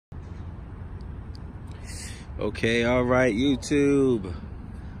Okay, all right, YouTube.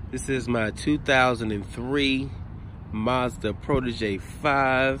 This is my 2003 Mazda Protégé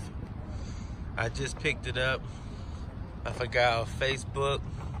 5. I just picked it up. I forgot on Facebook.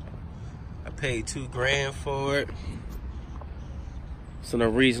 I paid $2 grand for it. It's on a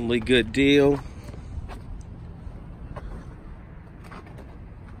reasonably good deal.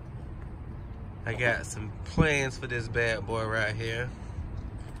 I got some plans for this bad boy right here.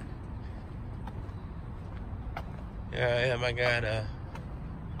 Here I am. I got a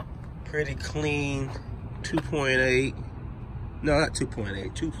pretty clean 2.8. No, not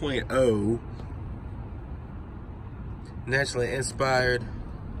 2.8. 2.0. Naturally inspired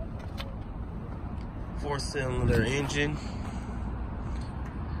 4-cylinder engine.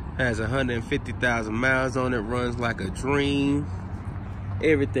 Has 150,000 miles on it. Runs like a dream.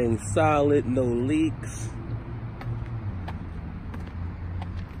 Everything's solid. No leaks.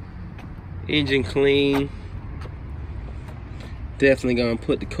 Engine clean. Definitely gonna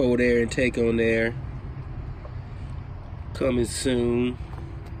put the cold air intake on there. Coming soon.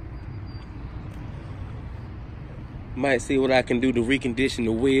 Might see what I can do to recondition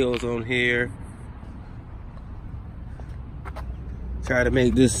the wheels on here. Try to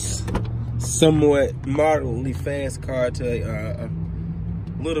make this somewhat moderately fast car to a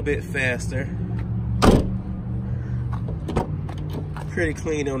little bit faster. Pretty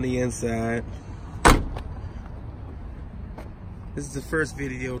clean on the inside. This is the first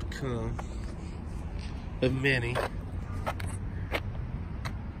video to come of many.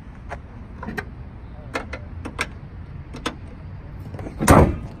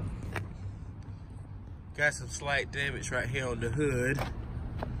 Got some slight damage right here on the hood.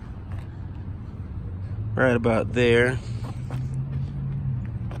 Right about there.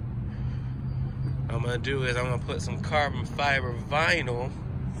 What I'm gonna do is I'm gonna put some carbon fiber vinyl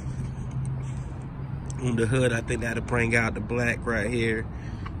on the hood. I think that'll bring out the black right here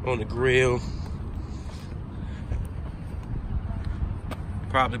on the grill.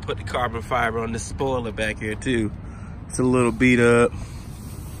 Probably put the carbon fiber on the spoiler back here too. It's a little beat up.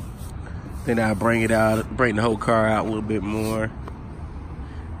 Then I'll bring it out, bring the whole car out a little bit more.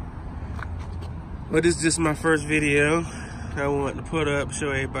 But this is just my first video I want to put up, show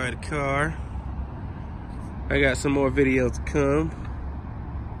everybody the car. I got some more videos to come.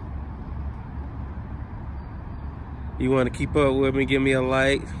 You want to keep up with me, give me a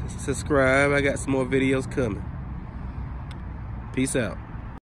like, subscribe. I got some more videos coming. Peace out.